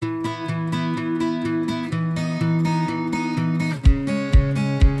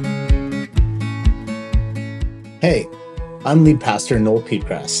Hey, I'm lead pastor Noel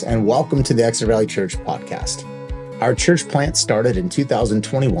Piepgrass, and welcome to the Exeter Valley Church podcast. Our church plant started in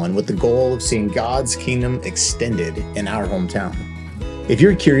 2021 with the goal of seeing God's kingdom extended in our hometown. If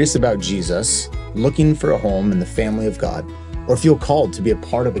you're curious about Jesus, looking for a home in the family of God, or feel called to be a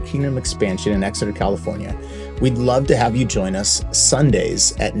part of a kingdom expansion in Exeter, California, we'd love to have you join us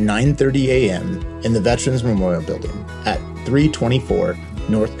Sundays at 9:30 a.m. in the Veterans Memorial Building at 324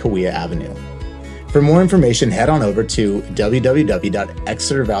 North Kauai Avenue. For more information, head on over to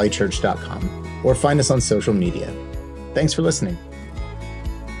www.exetervalleychurch.com or find us on social media. Thanks for listening.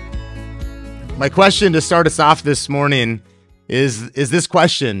 My question to start us off this morning is this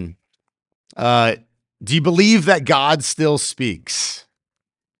question. Do you believe that God still speaks?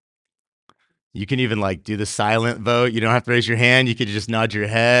 You can even do the silent vote. You don't have to raise your hand. You could just nod your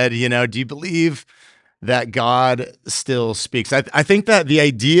head. Do you believe that God still speaks? I think that the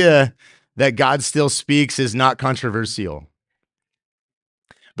idea that God still speaks is not controversial.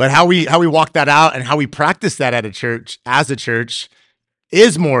 But how we walk that out and how we practice that at a church, as a church,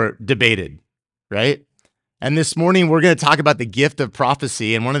 is more debated, right? And this morning, we're going to talk about the gift of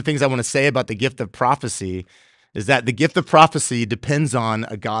prophecy. And one of the things I want to say about the gift of prophecy is that the gift of prophecy depends on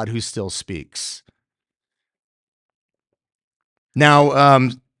a God who still speaks. Now,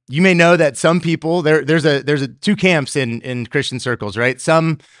 you may know that some people there's two camps in Christian circles, right?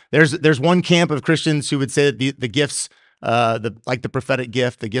 There's one camp of Christians who would say that the gifts, the prophetic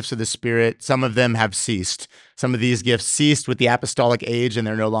gift, the gifts of the Spirit, some of them have ceased. Some of these gifts ceased with the apostolic age, and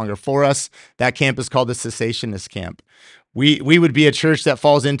they're no longer for us. That camp is called the cessationist camp. We would be a church that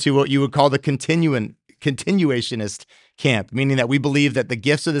falls into what you would call the continuationist camp, meaning that we believe that the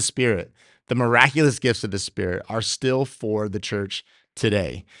gifts of the Spirit, the miraculous gifts of the Spirit, are still for the church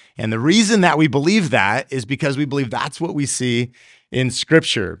today. And the reason that we believe that is because we believe that's what we see in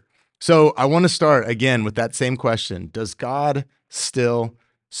Scripture. So I want to start again with that same question. Does God still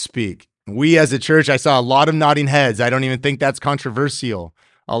speak? We as a church, I saw a lot of nodding heads. I don't even think that's controversial.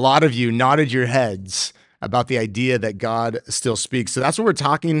 A lot of you nodded your heads about the idea that God still speaks. So that's what we're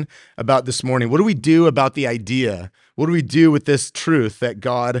talking about this morning. What do we do about the idea? What do we do with this truth that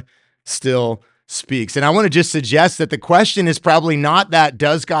God still speaks? And I want to just suggest that the question is probably not that,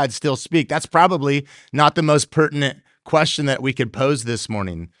 does God still speak? That's probably not the most pertinent question that we could pose this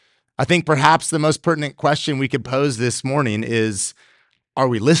morning. I think perhaps the most pertinent question we could pose this morning is, are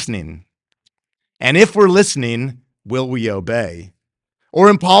we listening? And if we're listening, will we obey? Or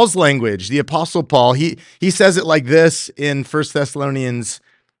in Paul's language, the Apostle Paul, he says it like this in 1 Thessalonians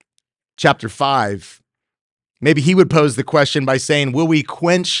chapter 5. Maybe he would pose the question by saying, will we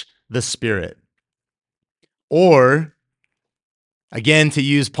quench the Spirit? Or, again, to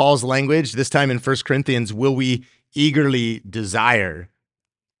use Paul's language, this time in 1 Corinthians, will we eagerly desire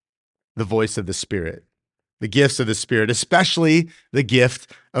the voice of the Spirit, the gifts of the Spirit, especially the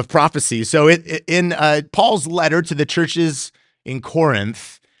gift of prophecy? So in Paul's letter to the churches in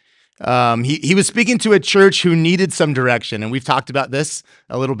Corinth, he was speaking to a church who needed some direction. And we've talked about this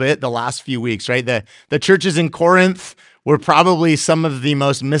a little bit the last few weeks, right? The churches in Corinth were probably some of the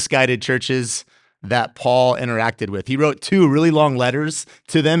most misguided churches that Paul interacted with. He wrote 2 really long letters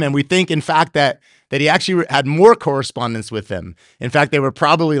to them, and we think, in fact, that he actually had more correspondence with them. In fact, they were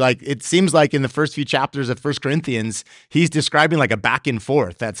probably it seems like in the first few chapters of 1 Corinthians, he's describing like a back and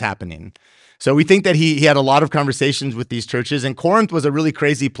forth that's happening. So we think that he had a lot of conversations with these churches, and Corinth was a really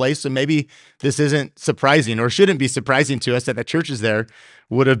crazy place, so maybe this isn't surprising or shouldn't be surprising to us that the churches there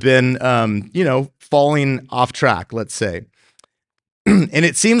would have been, falling off track, let's say. And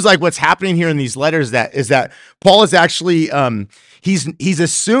it seems like what's happening here in these letters is that Paul is actually, he's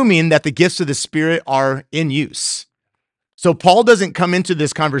assuming that the gifts of the Spirit are in use. So Paul doesn't come into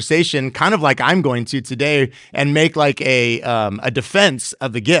this conversation kind of like I'm going to today and make like a defense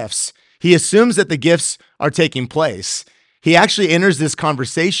of the gifts. He assumes that the gifts are taking place. He actually enters this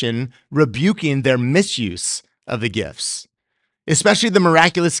conversation rebuking their misuse of the gifts, especially the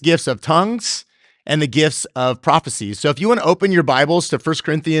miraculous gifts of tongues and the gifts of prophecy. So if you want to open your Bibles to 1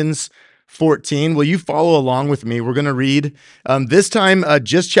 Corinthians 14, will you follow along with me? We're going to read this time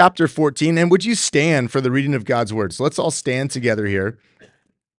just chapter 14. And would you stand for the reading of God's word? So let's all stand together here.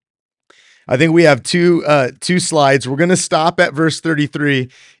 I think we have two slides. We're going to stop at verse 33.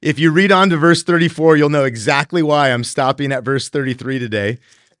 If you read on to verse 34, you'll know exactly why I'm stopping at verse 33 today,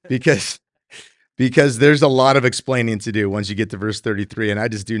 because there's a lot of explaining to do once you get to verse 33, and I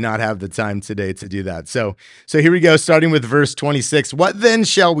just do not have the time today to do that. So here we go, starting with verse 26. What then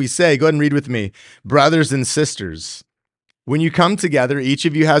shall we say? Go ahead and read with me. Brothers and sisters, when you come together, each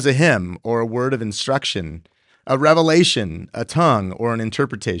of you has a hymn or a word of instruction, a revelation, a tongue, or an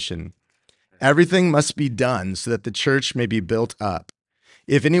interpretation. Everything must be done so that the church may be built up.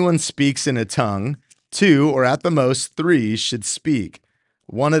 If anyone speaks in a tongue, 2 or at the most 3 should speak,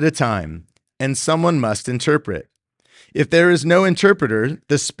 one at a time, and someone must interpret. If there is no interpreter,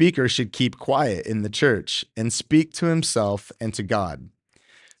 the speaker should keep quiet in the church and speak to himself and to God.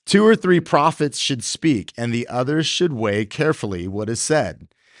 2 or 3 prophets should speak, and the others should weigh carefully what is said.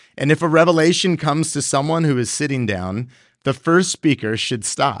 And if a revelation comes to someone who is sitting down, the first speaker should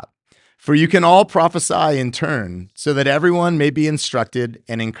stop. For you can all prophesy in turn, so that everyone may be instructed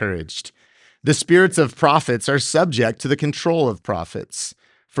and encouraged. The spirits of prophets are subject to the control of prophets.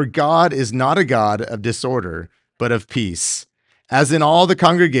 For God is not a God of disorder, but of peace, as in all the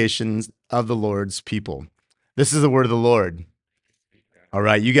congregations of the Lord's people. This is the word of the Lord. All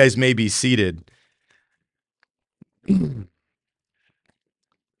right, you guys may be seated.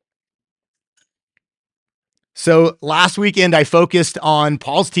 So last weekend, I focused on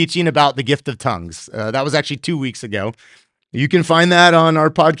Paul's teaching about the gift of tongues. That was actually 2 weeks ago. You can find that on our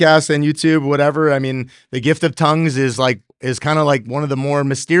podcast and YouTube, whatever. I mean, the gift of tongues is kind of like one of the more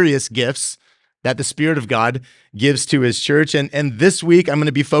mysterious gifts that the Spirit of God gives to his church. And this week, I'm going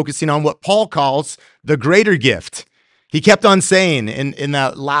to be focusing on what Paul calls the greater gift. He kept on saying in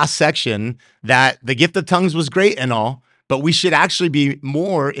that last section that the gift of tongues was great and all, but we should actually be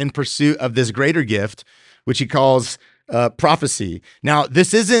more in pursuit of this greater gift, which he calls prophecy. Now,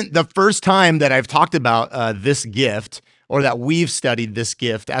 this isn't the first time that I've talked about this gift or that we've studied this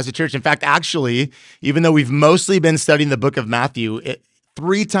gift as a church. In fact, actually, even though we've mostly been studying the book of Matthew,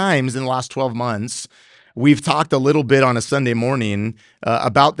 3 times in the last 12 months, we've talked a little bit on a Sunday morning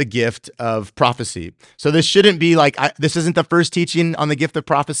about the gift of prophecy. So this shouldn't be like, this isn't the first teaching on the gift of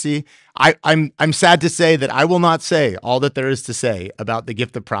prophecy. I'm sad to say that I will not say all that there is to say about the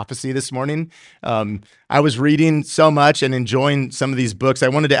gift of prophecy this morning. I was reading so much and enjoying some of these books. I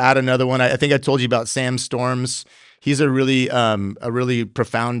wanted to add another one. I think I told you about Sam Storms. He's a really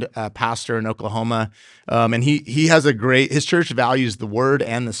profound pastor in Oklahoma, and he has his church values the Word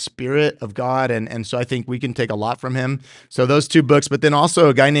and the Spirit of God, and so I think we can take a lot from him. So those 2 books, but then also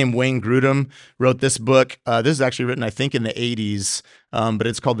a guy named Wayne Grudem wrote this book. This is actually written, I think, in the 80s, but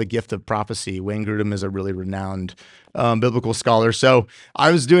it's called The Gift of Prophecy. Wayne Grudem is a really renowned biblical scholar. So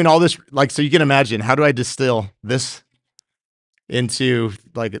I was doing all this, so you can imagine, how do I distill this into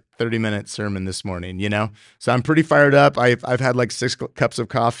like a 30-minute sermon this morning, So I'm pretty fired up. I've had like 6 cups of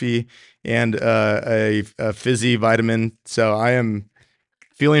coffee and a fizzy vitamin. So I am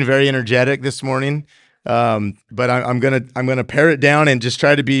feeling very energetic this morning. But I'm gonna pare it down and just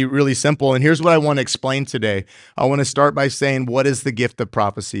try to be really simple. And here's what I want to explain today. I want to start by saying, what is the gift of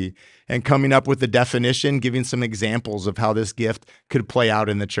prophecy, and coming up with the definition, giving some examples of how this gift could play out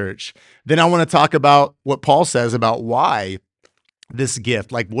in the church. Then I want to talk about what Paul says about why this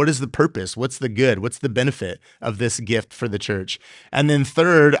gift, like what is the purpose? What's the good? What's the benefit of this gift for the church? And then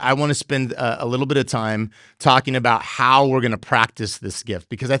third, I want to spend a little bit of time talking about how we're going to practice this gift,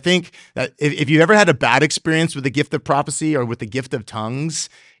 because I think that if you've ever had a bad experience with the gift of prophecy or with the gift of tongues,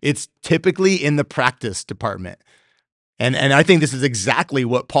 it's typically in the practice department. And I think this is exactly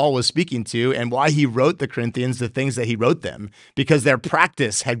what Paul was speaking to and why he wrote the Corinthians the things that he wrote them, because their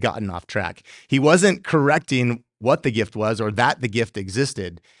practice had gotten off track. He wasn't correcting what the gift was or that the gift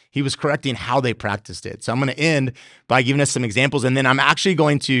existed. He was correcting how they practiced it. So I'm going to end by giving us some examples, and then I'm actually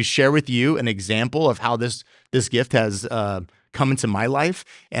going to share with you an example of how this gift has come into my life.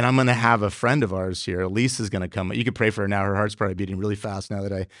 And I'm going to have a friend of ours here. Elise is going to come. You could pray for her now. Her heart's probably beating really fast now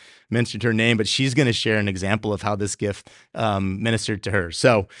that I mentioned her name, but she's going to share an example of how this gift ministered to her.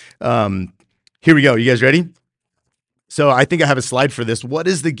 So here we go. You guys ready? So I think I have a slide for this. What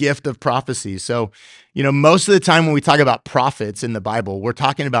is the gift of prophecy? So, most of the time when we talk about prophets in the Bible, we're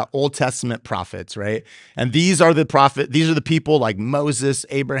talking about Old Testament prophets, right? And these are the people like Moses,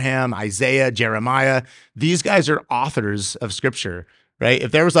 Abraham, Isaiah, Jeremiah. These guys are authors of scripture, right?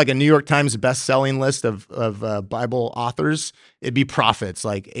 If there was like a New York Times best-selling list of Bible authors, it'd be prophets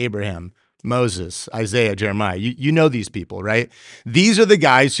like Abraham, Moses, Isaiah, Jeremiah. You know these people, right? These are the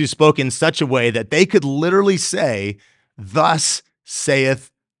guys who spoke in such a way that they could literally say, "Thus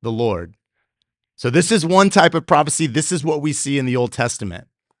saith the Lord." So this is one type of prophecy. This is what we see in the Old Testament.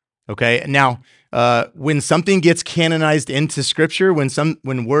 Okay. Now, when something gets canonized into Scripture,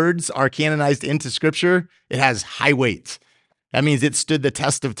 when words are canonized into Scripture, it has high weight. That means it stood the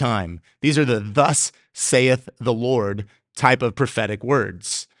test of time. These are the "Thus saith the Lord" type of prophetic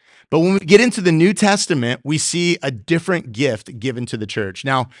words. But when we get into the New Testament, we see a different gift given to the church.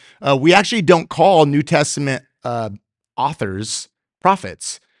 Now, we actually don't call New Testament authors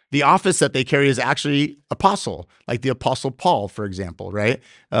prophets. the office that they carry is actually apostle, like the Apostle Paul, for example, right?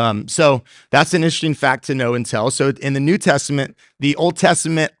 So that's an interesting fact to know and tell. So in the New Testament, the Old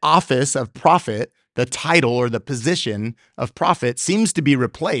Testament office of prophet, the title or the position of prophet, seems to be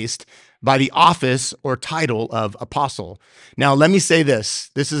replaced by the office or title of apostle. Now, let me say this.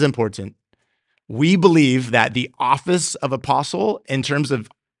 This is important. We believe that the office of apostle, in terms of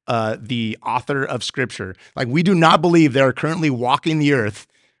the author of scripture, like we do not believe there are currently walking the earth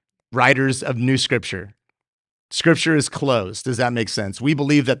writers of new scripture. Scripture is closed. Does that make sense? We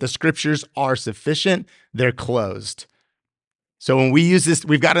believe that the scriptures are sufficient. They're closed. So when we use this,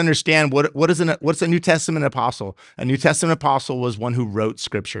 we've got to understand what's a New Testament apostle. A New Testament apostle was one who wrote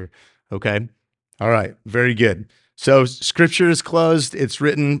scripture. Okay. All right. Very good. So scripture is closed. It's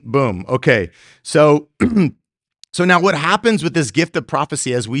written. Boom. Okay. So so now what happens with this gift of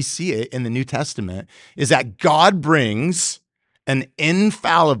prophecy as we see it in the New Testament is that God brings an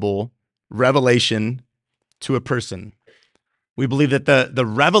infallible revelation to a person. We believe that the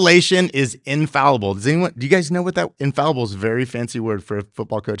revelation is infallible. Do you guys know what that infallible is? A very fancy word for a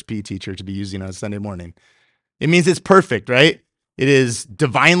football coach, PE teacher to be using on a Sunday morning. It means it's perfect, right? It is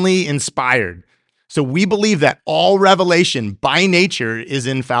divinely inspired. So we believe that all revelation by nature is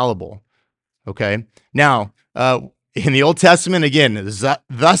infallible. Okay. Now, in the Old Testament, again,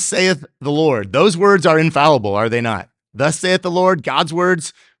 thus saith the Lord. Those words are infallible, are they not? Thus saith the Lord, God's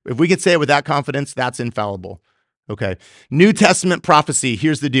words. If we could say it with that confidence, that's infallible. Okay. New Testament prophecy.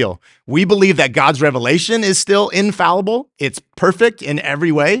 Here's the deal. We believe that God's revelation is still infallible. It's perfect in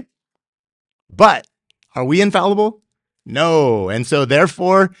every way. But are we infallible? No. And so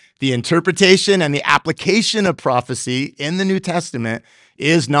therefore, the interpretation and the application of prophecy in the New Testament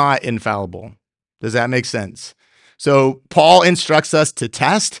is not infallible. Does that make sense? So Paul instructs us to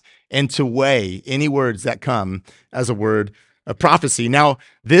test and to weigh any words that come as a word of prophecy. Now,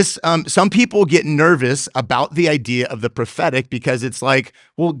 this some people get nervous about the idea of the prophetic because it's like,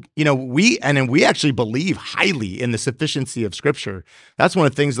 well, we actually believe highly in the sufficiency of Scripture. That's one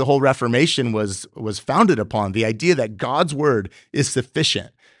of the things the whole Reformation was founded upon, the idea that God's word is sufficient,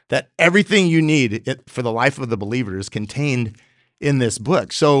 that everything you need for the life of the believer is contained in this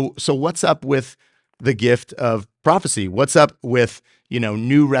book. So what's up with the gift of prophecy? What's up with,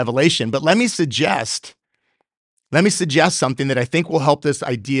 new revelation? But let me suggest something that I think will help this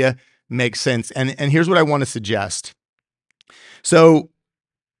idea make sense. And here's what I want to suggest. So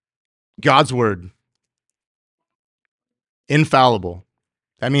God's word, infallible.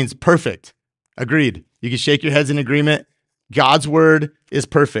 That means perfect. Agreed. You can shake your heads in agreement. God's word is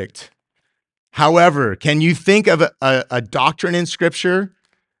perfect. However, can you think of a doctrine in Scripture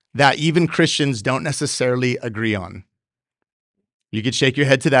that even Christians don't necessarily agree on? You could shake your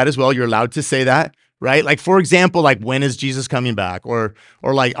head to that as well. You're allowed to say that, right? Like, for example, like, when is Jesus coming back? Or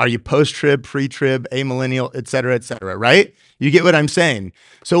like, are you post-trib, pre-trib, amillennial, et cetera, right? You get what I'm saying?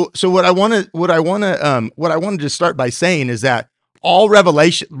 So what I wanted to start by saying is that all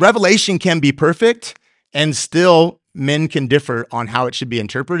revelation can be perfect, and still men can differ on how it should be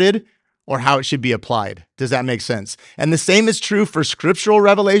interpreted or how it should be applied. Does that make sense? And the same is true for scriptural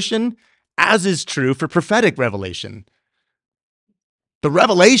revelation, as is true for prophetic revelation. The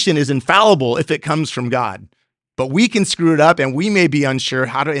revelation is infallible if it comes from God, but we can screw it up and we may be unsure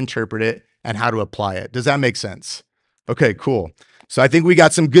how to interpret it and how to apply it. Does that make sense? Okay, cool. So I think we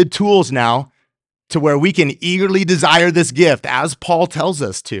got some good tools now to where we can eagerly desire this gift as Paul tells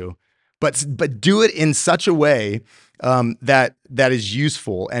us to, but do it in such a way that is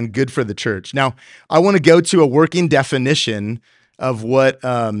useful and good for the church. Now, I want to go to a working definition of what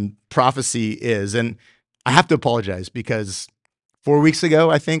prophecy is. And I have to apologize because 4 weeks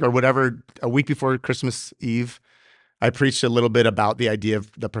ago, I think, or whatever, a week before Christmas Eve, I preached a little bit about the idea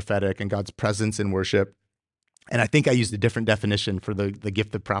of the prophetic and God's presence in worship. And I think I used a different definition for the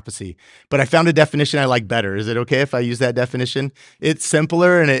gift of prophecy, but I found a definition I like better. Is it okay if I use that definition? It's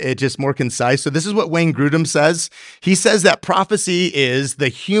simpler and it's just more concise. So this is what Wayne Grudem says. He says that prophecy is the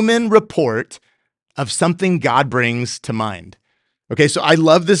human report of something God brings to mind. Okay, so I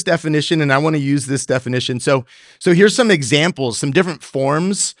love this definition and I want to use this definition. So here's some examples, some different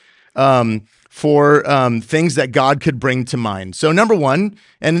forms for things that God could bring to mind. So number one,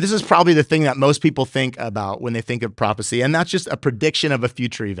 and this is probably the thing that most people think about when they think of prophecy, and that's just a prediction of a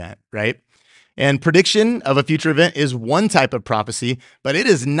future event, right? And prediction of a future event is one type of prophecy, but it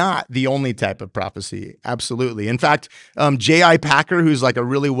is not the only type of prophecy. Absolutely. In fact, J.I. Packer, who's like a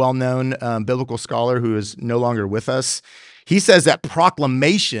really well-known biblical scholar who is no longer with us, He says that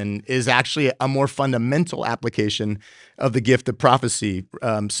proclamation is actually a more fundamental application of the gift of prophecy.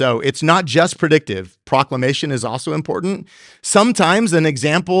 So it's not just predictive. Proclamation is also important. Sometimes an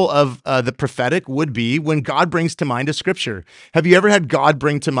example of the prophetic would be when God brings to mind a scripture. Have you ever had God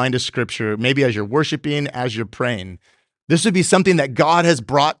bring to mind a scripture, maybe as you're worshiping, as you're praying? This would be something that God has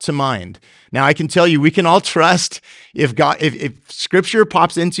brought to mind. Now, I can tell you, we can all trust if scripture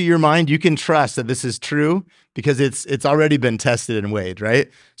pops into your mind, you can trust that this is true because it's already been tested and weighed, right?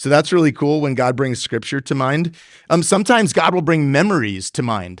 So that's really cool when God brings scripture to mind. Sometimes God will bring memories to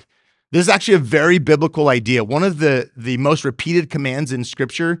mind. This is actually a very biblical idea. One of the most repeated commands in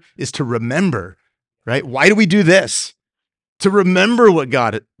scripture is to remember, right? Why do we do this? To remember what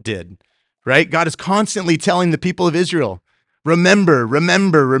God did, right? God is constantly telling the people of Israel, remember,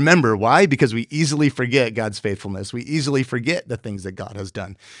 remember, remember. Why? Because we easily forget God's faithfulness. We easily forget the things that God has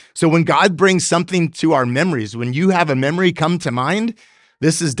done. So when God brings something to our memories, when you have a memory come to mind,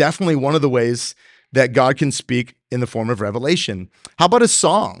 this is definitely one of the ways that God can speak in the form of revelation. How about a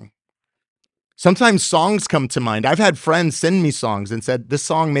song? Sometimes songs come to mind. I've had friends send me songs and said, this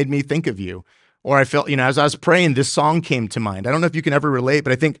song made me think of you. Or I felt, as I was praying, this song came to mind. I don't know if you can ever relate,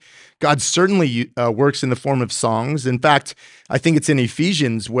 but I think God certainly works in the form of songs. In fact, I think it's in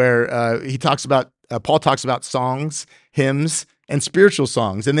Ephesians where Paul talks about songs, hymns, and spiritual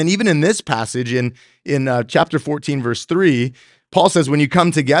songs. And then even in this passage in chapter 14, verse 3, Paul says, when you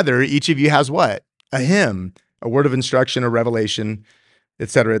come together, each of you has what? A hymn, a word of instruction, a revelation,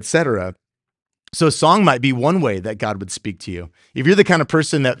 et cetera, et cetera. So a song might be one way that God would speak to you. If you're the kind of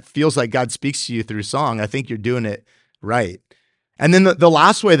person that feels like God speaks to you through song, I think you're doing it right. And then the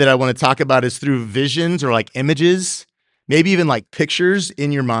last way that I want to talk about is through visions or like images, maybe even like pictures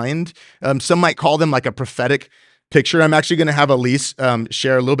in your mind. Some might call them like a prophetic picture. I'm actually going to have Elise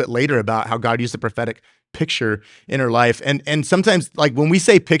share a little bit later about how God used the prophetic picture in her life. And sometimes, like when we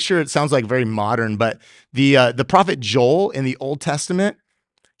say picture, it sounds like very modern, but the prophet Joel in the Old Testament,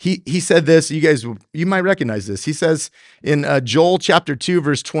 he said this, you might recognize this. He says in Joel chapter 2,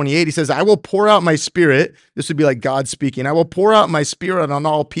 verse 28, he says, I will pour out my spirit. This would be like God speaking. I will pour out my spirit on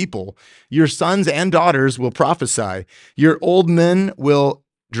all people. Your sons and daughters will prophesy. Your old men will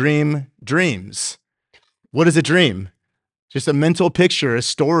dream dreams. What is a dream? Just a mental picture, a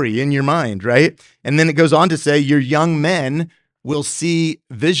story in your mind, right? And then it goes on to say, your young men will see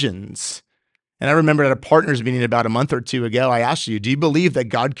visions. And I remember at a partners meeting about a month or two ago, I asked you, do you believe that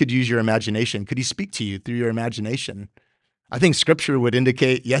God could use your imagination? Could he speak to you through your imagination? I think scripture would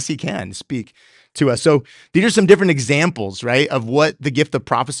indicate, yes, he can speak to us. So these are some different examples, right, of what the gift of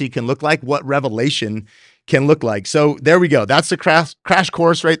prophecy can look like, what revelation can look like. So there we go. That's the crash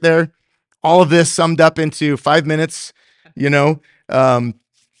course right there. All of this summed up into 5 minutes,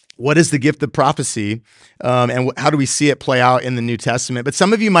 what is the gift of prophecy, and how do we see it play out in the New Testament? But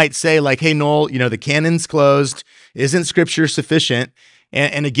some of you might say, like, hey, Noel, the canon's closed. Isn't Scripture sufficient?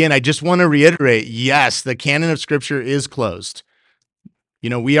 And again, I just want to reiterate, yes, the canon of Scripture is closed.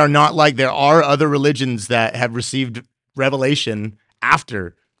 We are not like there are other religions that have received revelation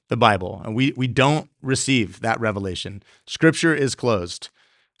after the Bible, and we don't receive that revelation. Scripture is closed.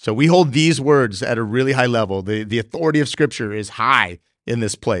 So we hold these words at a really high level. The authority of Scripture is high in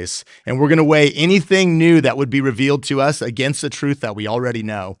this place. And we're going to weigh anything new that would be revealed to us against the truth that we already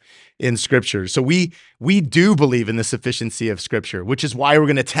know in Scripture. So we do believe in the sufficiency of Scripture, which is why we're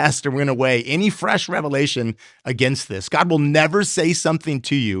going to test and we're going to weigh any fresh revelation against this. God will never say something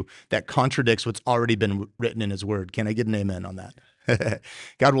to you that contradicts what's already been written in his word. Can I get an amen on that?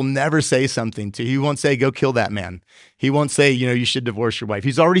 God will never say something to you. He won't say, go kill that man. He won't say, you should divorce your wife.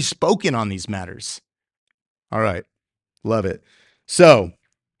 He's already spoken on these matters. All right. Love it. So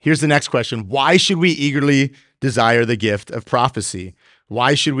here's the next question. Why should we eagerly desire the gift of prophecy?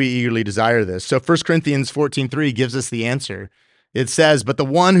 Why should we eagerly desire this? So 1 Corinthians 14:3 gives us the answer. It says, but the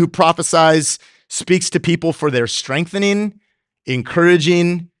one who prophesies speaks to people for their strengthening,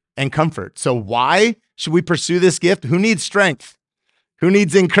 encouraging, and comfort. So why should we pursue this gift? Who needs strength? Who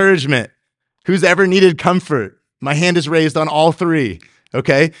needs encouragement? Who's ever needed comfort? My hand is raised on all three.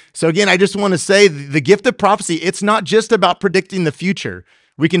 Okay. So again, I just want to say the gift of prophecy, it's not just about predicting the future.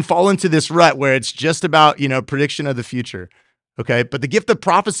 We can fall into this rut where it's just about, prediction of the future. Okay. But the gift of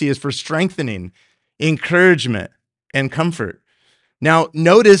prophecy is for strengthening, encouragement, and comfort. Now,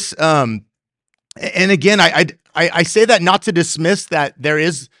 notice, and again, I say that not to dismiss that there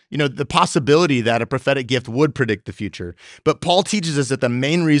is, the possibility that a prophetic gift would predict the future. But Paul teaches us that the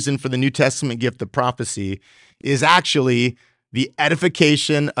main reason for the New Testament gift of prophecy is actually the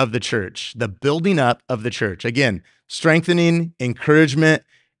edification of the church, the building up of the church. Again, strengthening, encouragement,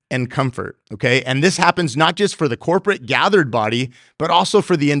 and comfort, okay? And this happens not just for the corporate gathered body, but also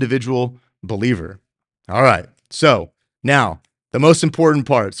for the individual believer. All right, so now the most important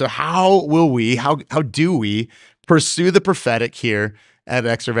part. So how do we pursue the prophetic here at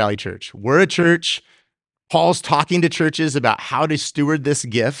Exeter Valley Church? We're a church. Paul's talking to churches about how to steward this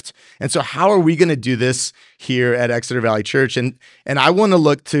gift. And so how are we going to do this here at Exeter Valley Church? And I want to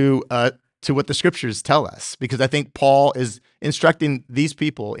look to what the scriptures tell us, because I think Paul is instructing these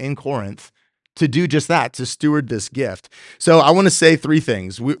people in Corinth to do just that, to steward this gift. So I want to say three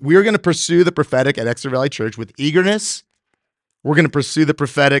things. We're going to pursue the prophetic at Exeter Valley Church with eagerness. We're going to pursue the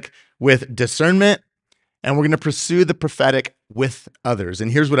prophetic with discernment, and we're going to pursue the prophetic with others.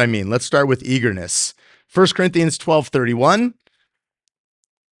 And here's what I mean. Let's start with eagerness. 1 Corinthians 12:31,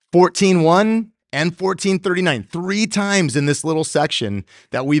 14:1, and 14:39. 3 times in this little section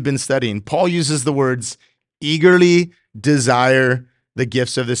that we've been studying, Paul uses the words eagerly desire the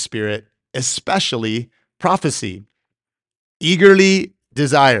gifts of the Spirit, especially prophecy. Eagerly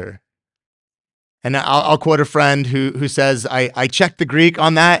desire. And I'll quote a friend who says, I checked the Greek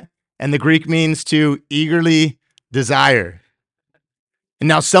on that, and the Greek means to eagerly desire. And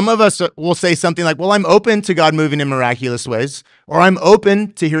now some of us will say something like, well, I'm open to God moving in miraculous ways, or I'm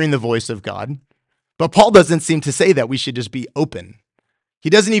open to hearing the voice of God. But Paul doesn't seem to say that we should just be open. He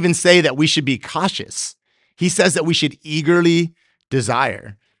doesn't even say that we should be cautious. He says that we should eagerly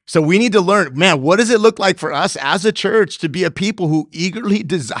desire. So we need to learn, man, what does it look like for us as a church to be a people who eagerly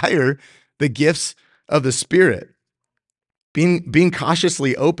desire the gifts of the Spirit? Being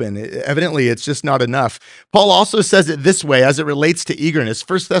cautiously open, evidently it's just not enough. Paul also says it this way as it relates to eagerness.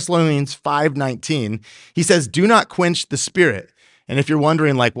 1 Thessalonians 5:19, he says, do not quench the Spirit. And if you're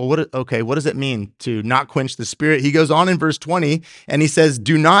wondering like, well, what does it mean to not quench the Spirit? He goes on in verse 20 and he says,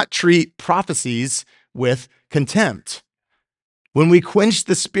 do not treat prophecies with contempt. When we quench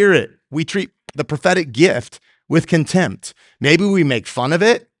the Spirit, we treat the prophetic gift with contempt. Maybe we make fun of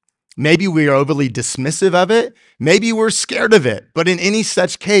it. Maybe we are overly dismissive of it. Maybe we're scared of it. But in any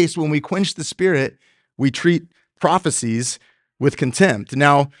such case, when we quench the Spirit, we treat prophecies with contempt.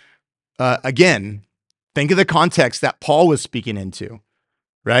 Now, again, think of the context that Paul was speaking into,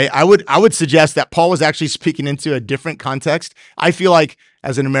 right? I would suggest that Paul was actually speaking into a different context. I feel like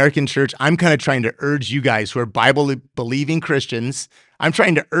as an American church, I'm kind of trying to urge you guys who are Bible-believing Christians, I'm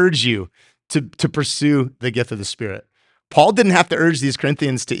trying to urge you to pursue the gift of the Spirit. Paul didn't have to urge these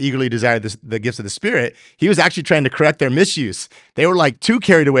Corinthians to eagerly desire the gifts of the Spirit. He was actually trying to correct their misuse. They were like too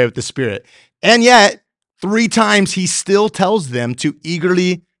carried away with the Spirit. And yet, 3 times he still tells them to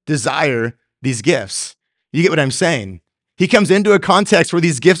eagerly desire these gifts. You get what I'm saying? He comes into a context where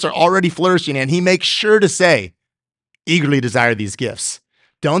these gifts are already flourishing, and he makes sure to say, eagerly desire these gifts.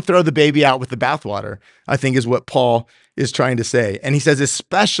 Don't throw the baby out with the bathwater, I think is what Paul is trying to say. And he says,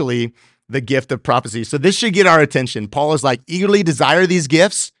 especially the gift of prophecy. So this should get our attention. Paul is like, eagerly desire these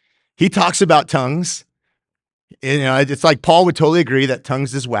gifts. He talks about tongues. It's like Paul would totally agree that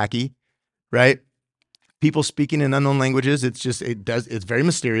tongues is wacky, right? People speaking in unknown languages, it's very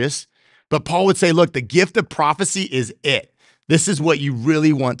mysterious. But Paul would say, look, the gift of prophecy is it. This is what you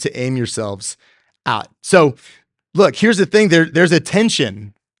really want to aim yourselves at. So look, here's the thing. There's a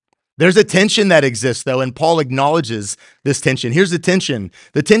tension. There's a tension that exists, though, and Paul acknowledges this tension. Here's the tension.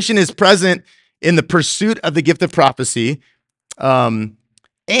 The tension is present in the pursuit of the gift of prophecy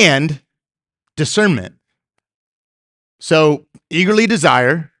and discernment. So eagerly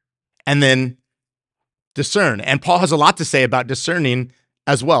desire and then discern. And Paul has a lot to say about discerning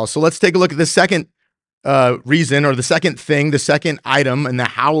as well. So let's take a look at the second reason, or the second thing, the second item, and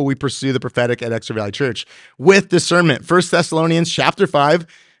how will we pursue the prophetic at Exeter Valley Church with discernment. 1 Thessalonians chapter 5.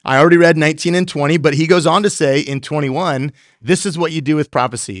 I already read 19 and 20, but he goes on to say in 21, this is what you do with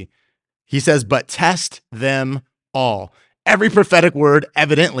prophecy. He says, but test them all. Every prophetic word,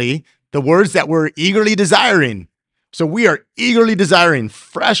 evidently, the words that we're eagerly desiring. So we are eagerly desiring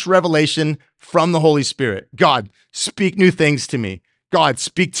fresh revelation from the Holy Spirit. God, speak new things to me. God,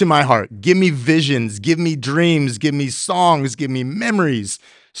 speak to my heart. Give me visions, give me dreams, give me songs, give me memories,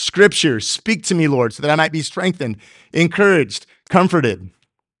 scripture. Speak to me, Lord, so that I might be strengthened, encouraged, comforted.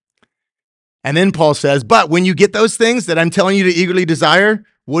 And then Paul says, but when you get those things that I'm telling you to eagerly desire,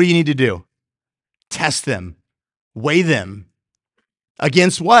 what do you need to do? Test them, weigh them.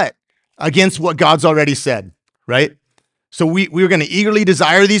 Against what? Against what God's already said, right? So we're going to eagerly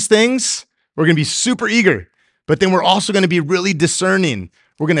desire these things. We're going to be super eager, but then we're also going to be really discerning.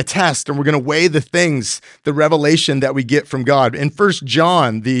 We're going to test and we're going to weigh the things, the revelation that we get from God. In 1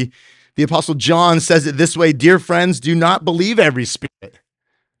 John, the Apostle John says it this way, dear friends, do not believe every spirit.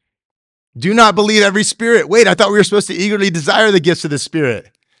 Do not believe every spirit. Wait, I thought we were supposed to eagerly desire the gifts of the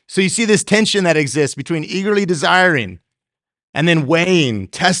Spirit. So you see this tension that exists between eagerly desiring and then weighing,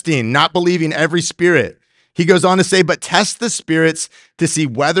 testing, not believing every spirit. He goes on to say, but test the spirits to see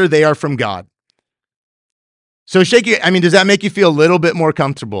whether they are from God. So does that make you feel a little bit more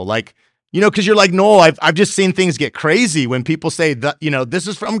comfortable? Like, because you're like, Noel, I've just seen things get crazy when people say that, this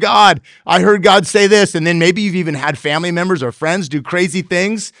is from God. I heard God say this. And then maybe you've even had family members or friends do crazy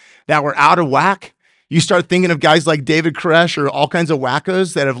things that were out of whack. You start thinking of guys like David Koresh or all kinds of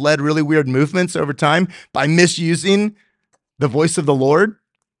wackos that have led really weird movements over time by misusing the voice of the Lord.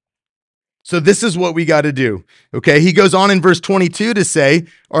 So this is what we got to do. Okay. He goes on in verse 22 to say,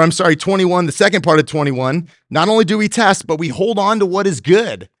 21, the second part of 21, not only do we test, but we hold on to what is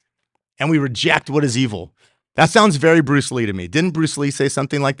good and we reject what is evil. That sounds very Bruce Lee to me. Didn't Bruce Lee say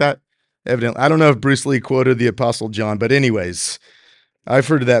something like that? Evidently. I don't know if Bruce Lee quoted the Apostle John, but anyways, I've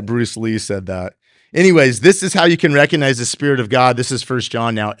heard that Bruce Lee said that. Anyways, this is how you can recognize the Spirit of God. This is 1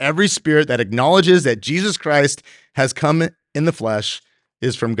 John now. Every spirit that acknowledges that Jesus Christ has come in the flesh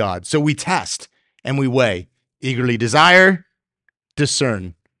is from God. So we test and we weigh, eagerly desire,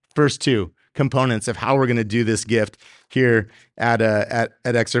 discern. First two components of how we're going to do this gift here at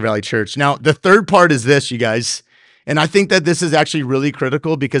Exeter Valley Church. Now, the third part is this, you guys. And I think that this is actually really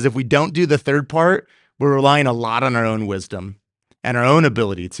critical because if we don't do the third part, we're relying a lot on our own wisdom and our own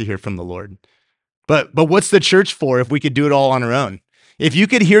ability to hear from the Lord. But what's the church for if we could do it all on our own? If you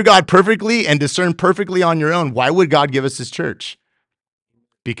could hear God perfectly and discern perfectly on your own, why would God give us his church?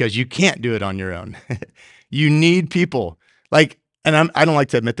 Because you can't do it on your own. You need people. I don't like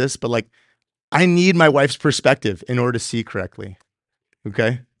to admit this, but I need my wife's perspective in order to see correctly.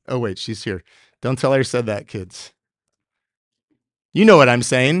 Okay? Oh, wait, she's here. Don't tell her I said that, kids. You know what I'm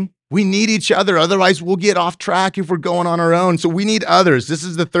saying. We need each other. Otherwise, we'll get off track if we're going on our own. So we need others. This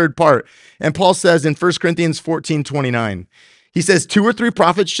is the third part. And Paul says in 1 Corinthians 14:29, he says, 2 or 3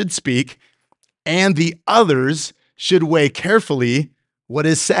 prophets should speak, and the others should weigh carefully what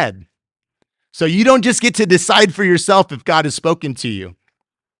is said. So you don't just get to decide for yourself if God has spoken to you.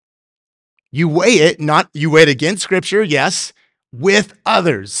 You weigh it, you weigh it against Scripture, yes, with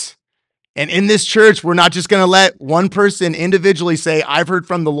others. And in this church, we're not just going to let one person individually say, I've heard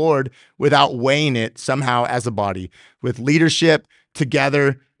from the Lord, without weighing it somehow as a body, with leadership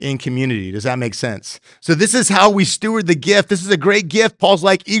together in community. Does that make sense? So this is how we steward the gift. This is a great gift. Paul's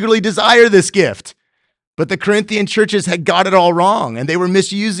like, eagerly desire this gift. But the Corinthian churches had got it all wrong, and they were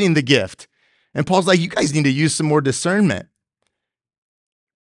misusing the gift. And Paul's like, you guys need to use some more discernment.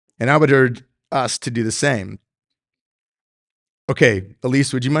 And I would urge us to do the same. Okay,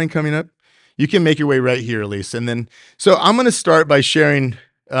 Elise, would you mind coming up? You can make your way right here, Elise. And then, so I'm going to start by sharing.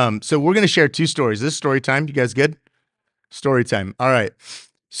 So we're going to share 2 stories. This is story time. You guys good? Story time. All right.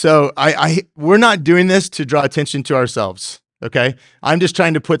 So we're not doing this to draw attention to ourselves. Okay. I'm just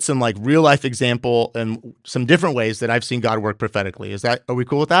trying to put some real life example and some different ways that I've seen God work prophetically. Are we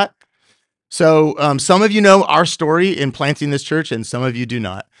cool with that? So some of you know our story in planting this church, and some of you do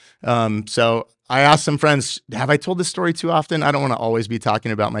not. So I asked some friends, have I told this story too often? I don't want to always be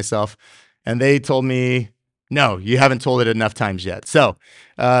talking about myself. And they told me, no, you haven't told it enough times yet. So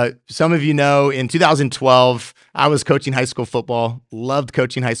some of you know in 2012, I was coaching high school football, loved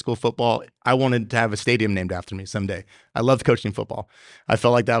coaching high school football. I wanted to have a stadium named after me someday. I loved coaching football. I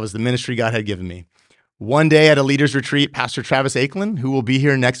felt like that was the ministry God had given me. One day at a leaders retreat, Pastor Travis Aiklin, who will be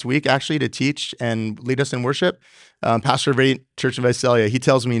here next week actually to teach and lead us in worship, pastor of Church of Visalia, he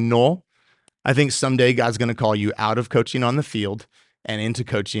tells me, Noel, I think someday God's going to call you out of coaching on the field and into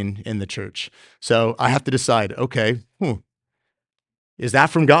coaching in the church. So I have to decide, okay, is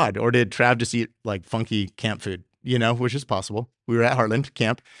that from God, or did Trav just eat funky camp food? Which is possible. We were at Heartland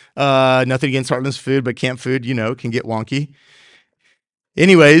camp. Nothing against Heartland's food, but camp food, can get wonky.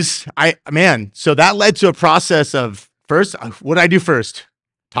 Anyways, so that led to a process of first, what did I do first?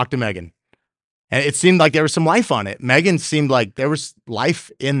 Talk to Megan. And it seemed like there was some life on it. Megan seemed like there was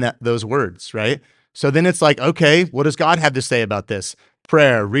life in those words, right? So then it's like, okay, what does God have to say about this?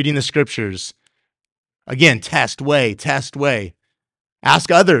 Prayer, reading the scriptures. Again, test, weigh. Ask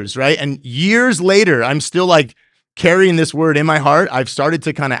others, right? And years later, I'm still carrying this word in my heart. I've started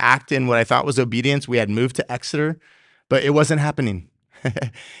to kind of act in what I thought was obedience. We had moved to Exeter, but it wasn't happening.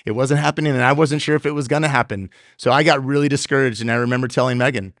 It wasn't happening, and I wasn't sure if it was going to happen. So I got really discouraged, and I remember telling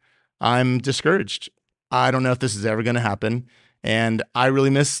Megan, I'm discouraged. I don't know if this is ever going to happen, and I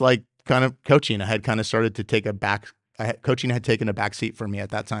really miss kind of coaching. I had kind of started to take coaching had taken a back seat for me at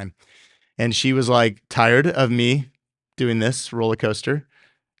that time. And she was tired of me doing this roller coaster.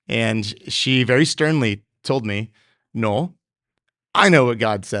 And she very sternly told me, Noel, I know what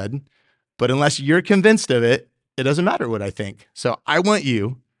God said, but unless you're convinced of it, it doesn't matter what I think. So I want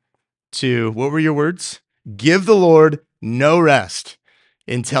you to, what were your words? Give the Lord no rest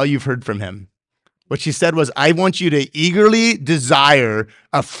until you've heard from him. What she said was, I want you to eagerly desire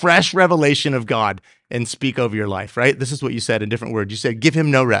a fresh revelation of God and speak over your life, right? This is what you said in different words. You said, give him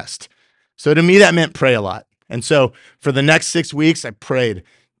no rest. So to me, that meant pray a lot. And so for the next 6 weeks, I prayed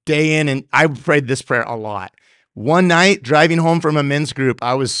day in, and I prayed this prayer a lot. One night, driving home from a men's group,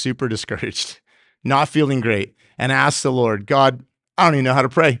 I was super discouraged, not feeling great, and I asked the Lord, God, I don't even know how to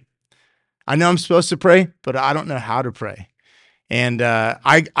pray. I know I'm supposed to pray, but I don't know how to pray. And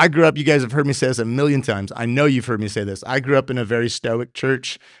I grew up, you guys have heard me say this a million times. I know you've heard me say this. I grew up in a very stoic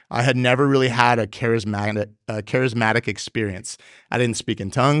church. I had never really had a charismatic experience. I didn't speak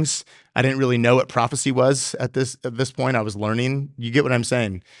in tongues. I didn't really know what prophecy was at this point. I was learning. You get what I'm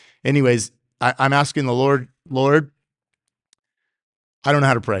saying? Anyways, I'm asking the Lord, Lord, I don't know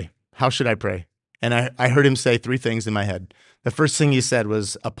how to pray. How should I pray? And I heard him say three things in my head. The first thing he said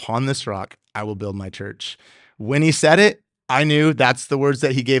was, upon this rock, I will build my church. When he said it, I knew that's the words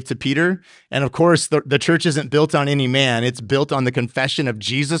that he gave to Peter. And of course, the church isn't built on any man. It's built on the confession of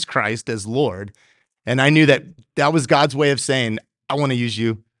Jesus Christ as Lord. And I knew that that was God's way of saying, I want to use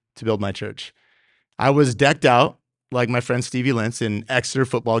you to build my church. I was decked out like my friend Stevie Lentz in Exeter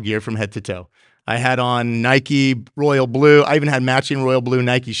football gear from head to toe. I had on Nike royal blue. I even had matching royal blue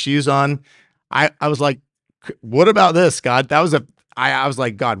Nike shoes on. I was like, what about this, God? I was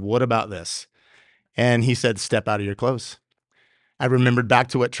like, God, what about this? And he said, step out of your clothes. I remembered back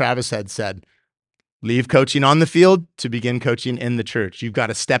to what Travis had said. Leave coaching on the field to begin coaching in the church. You've got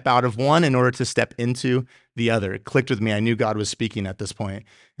to step out of one in order to step into the other. It clicked with me. I knew God was speaking at this point.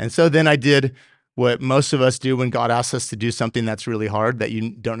 And so then I did what most of us do when God asks us to do something that's really hard that you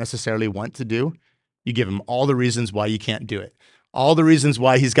don't necessarily want to do. You give him all the reasons why you can't do it, all the reasons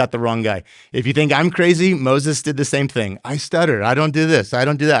why he's got the wrong guy. If you think I'm crazy, Moses did the same thing. I stutter. I don't do this. I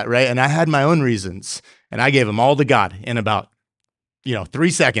don't do that, right? And I had my own reasons, and I gave them all to God in about 3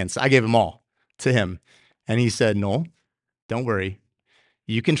 seconds. I gave them all to him. And he said, Noel, don't worry.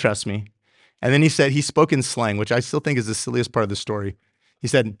 You can trust me. And then he spoke in slang, which I still think is the silliest part of the story. He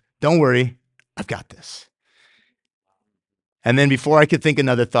said, don't worry. I've got this. And then before I could think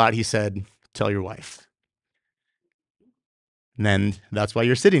another thought, he said, tell your wife. And then that's why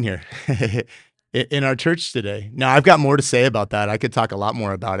you're sitting here in our church today. Now, I've got more to say about that. I could talk a lot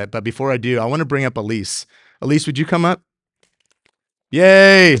more about it. But before I do, I want to bring up Elise. Elise, would you come up?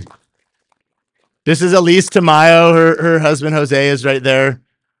 Yay. This is Elise Tamayo. Her husband Jose is right there.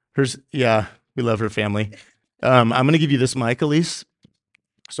 Yeah, we love her family. I'm going to give you this mic, Elise.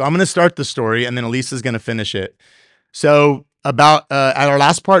 So I'm going to start the story, and then Elise is going to finish it. So about at our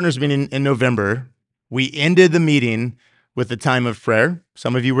last partners meeting in November, we ended the meeting with a time of prayer.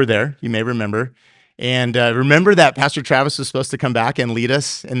 Some of you were there. You may remember. And remember that Pastor Travis was supposed to come back and lead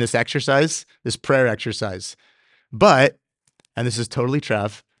us in this exercise, this prayer exercise. But, and this is totally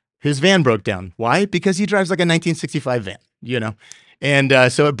Trav, his van broke down. Why? Because he drives like a 1965 van.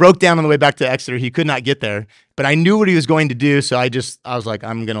 And so it broke down on the way back to Exeter. He could not get there, but I knew what he was going to do. So I was like,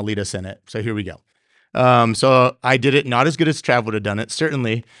 I'm going to lead us in it. So here we go. So I did it not as good as Trav would have done it,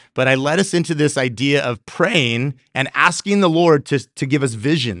 certainly, but I led us into this idea of praying and asking the Lord to give us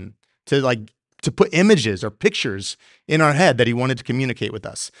vision, to put images or pictures in our head that he wanted to communicate with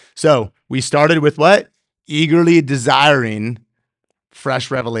us. So we started with what? Eagerly desiring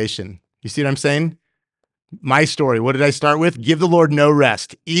fresh revelation. You see what I'm saying? My story. What did I start with? Give the Lord no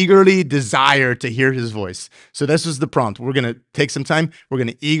rest. Eagerly desire to hear his voice. So this is the prompt. We're going to take some time. We're going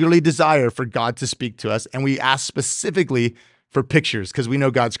to eagerly desire for God to speak to us. And we ask specifically for pictures because we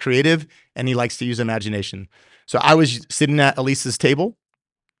know God's creative and he likes to use imagination. So I was sitting at Elisa's table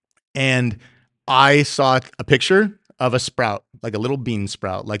and I saw a picture of a sprout, like a little bean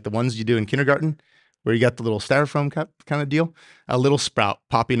sprout, like the ones you do in kindergarten, where you got the little styrofoam cup kind of deal, a little sprout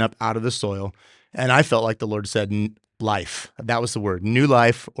popping up out of the soil. And I felt like the Lord said, life. That was the word, new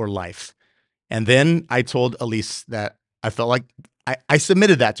life or life. And then I told Elise that I felt like I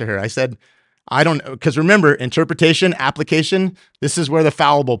submitted that to her. I said, I don't know, because remember, interpretation, application, this is where the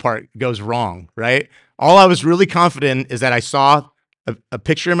fallible part goes wrong, right? All I was really confident is that I saw a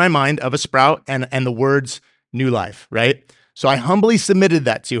picture in my mind of a sprout and the words new life, right? So I humbly submitted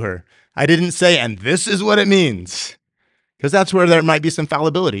that to her. I didn't say, and this is what it means, because that's where there might be some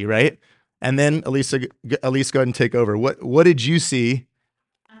fallibility, right? And then Elise, go ahead and take over. What did you see?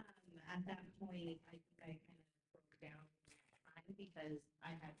 At that point, I think I kind of broke down crying because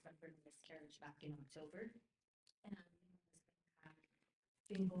I had suffered a miscarriage back in October, and I've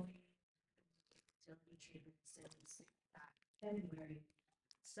been going through fertility treatment since that February.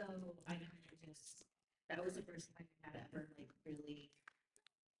 So I kind of that was the first time I had ever like really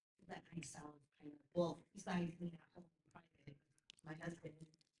let myself kind of, well, besides being at home private, my husband,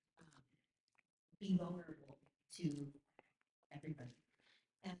 be vulnerable to everybody.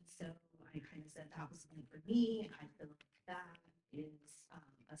 And so I kind of said that was fine for me. I feel like that is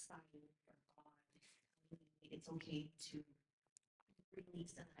a sign for God. It's okay to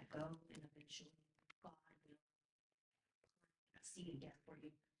release and let go, and eventually God will see again for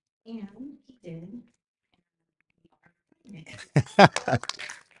you. And He did. And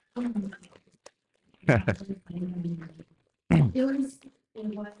we are pregnant. It was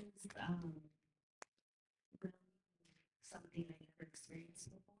really something I never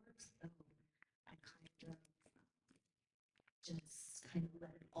experienced before. So I just kind of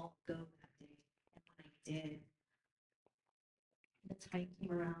let it all go that day. And when I did, the time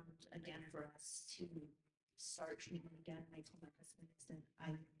came around again for us to start treatment again. And I told my husband, I said,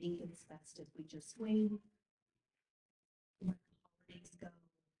 I think it's best if we just wait, let the holidays go.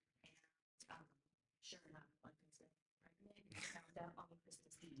 And sure enough, like I said, pregnant, and found out on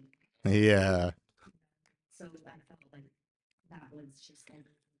Christmas Eve. Yeah. So I felt like that was just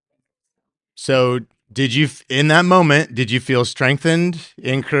everything. So did you, in that moment, did you feel strengthened,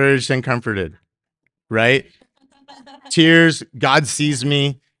 encouraged, and comforted? Right? Tears, God sees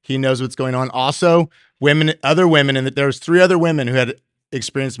me. He knows what's going on. Also, other women, and there was 3 other women who had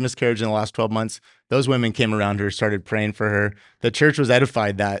experienced miscarriage in the last 12 months. Those women came around her, started praying for her. The church was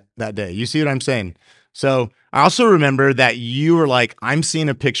edified that day. You see what I'm saying? So I also remember that you were like, I'm seeing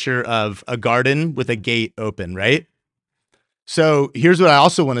a picture of a garden with a gate open, right? So here's what I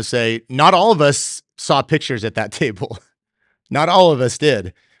also want to say. Not all of us saw pictures at that table. Not all of us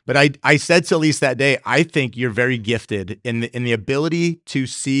did. But I said to Elise that day, I think you're very gifted in the ability to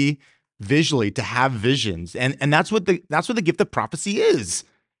see visually, to have visions. And that's what the gift of prophecy is.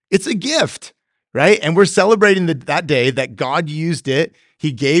 It's a gift, right? And we're celebrating that day that God used it.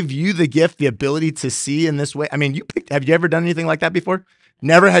 He gave you the gift, the ability to see in this way. I mean, have you ever done anything like that before?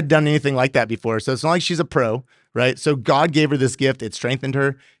 Never had done anything like that before. So it's not like she's a pro, right? So God gave her this gift. It strengthened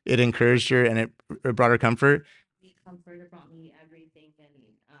her, it encouraged her, and it brought her comfort. Comfort brought me everything, and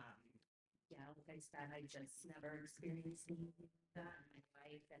yeah, like I said, I just never experienced anything like that in my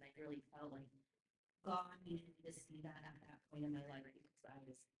life, and I really felt like God needed me to see that at that point in my life because I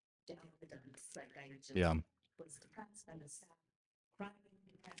was down in the dumps. Like I just was depressed, I was sad, crying,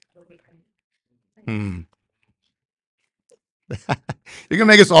 You're gonna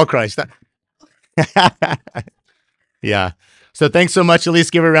make us all cry. Yeah. So thanks so much. At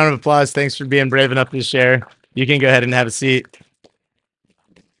least give her a round of applause. Thanks for being brave enough to share. You can go ahead and have a seat.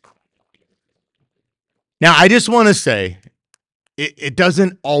 Now, I just want to say, it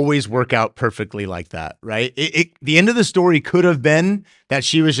doesn't always work out perfectly like that, right? The end of the story could have been that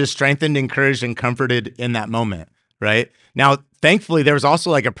she was just strengthened, encouraged, and comforted in that moment, right? Now, thankfully, there was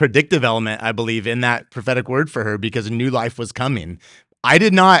also like a predictive element, I believe, in that prophetic word for her because a new life was coming. I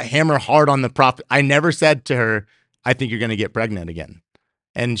did not hammer hard on the prophet. I never said to her, I think you're going to get pregnant again.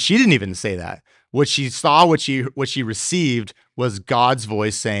 And she didn't even say that. What she saw, what she received was God's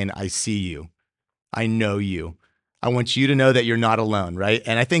voice saying, I see you. I know you. I want you to know that you're not alone, right?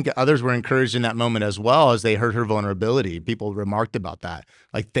 And I think others were encouraged in that moment as well as they heard her vulnerability. People remarked about that.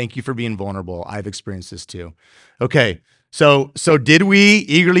 Like, thank you for being vulnerable. I've experienced this too. Okay. So did we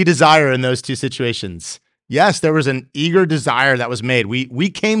eagerly desire in those 2 situations? Yes, there was an eager desire that was made. We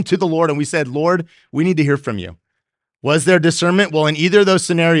came to the Lord and we said, Lord, we need to hear from you. Was there discernment? Well, in either of those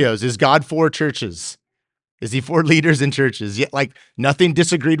scenarios, is God for churches? Is he for leaders in churches? Yet, like, nothing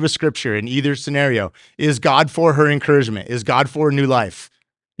disagreed with scripture in either scenario. Is God for her encouragement? Is God for new life?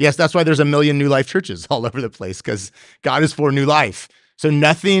 Yes, that's why there's a million new life churches all over the place, because God is for new life. So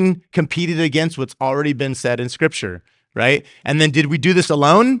nothing competed against what's already been said in scripture, right? And then did we do this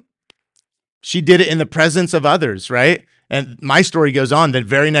alone? She did it in the presence of others, right? And my story goes on. The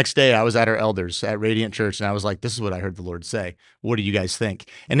very next day, I was at our elders at Radiant Church, and I was like, this is what I heard the Lord say. What do you guys think?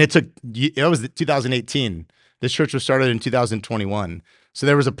 And it was 2018. This church was started in 2021. So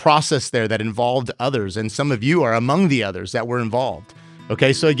there was a process there that involved others, and some of you are among the others that were involved.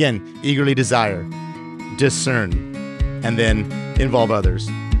 Okay, so again, eagerly desire, discern, and then involve others.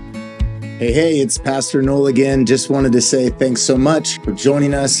 Hey, it's Pastor Noel again. Just wanted to say thanks so much for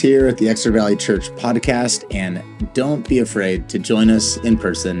joining us here at the Exeter Valley Church podcast. And don't be afraid to join us in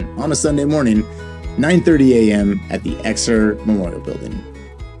person on a Sunday morning, 9:30 a.m. at the Exeter Memorial Building.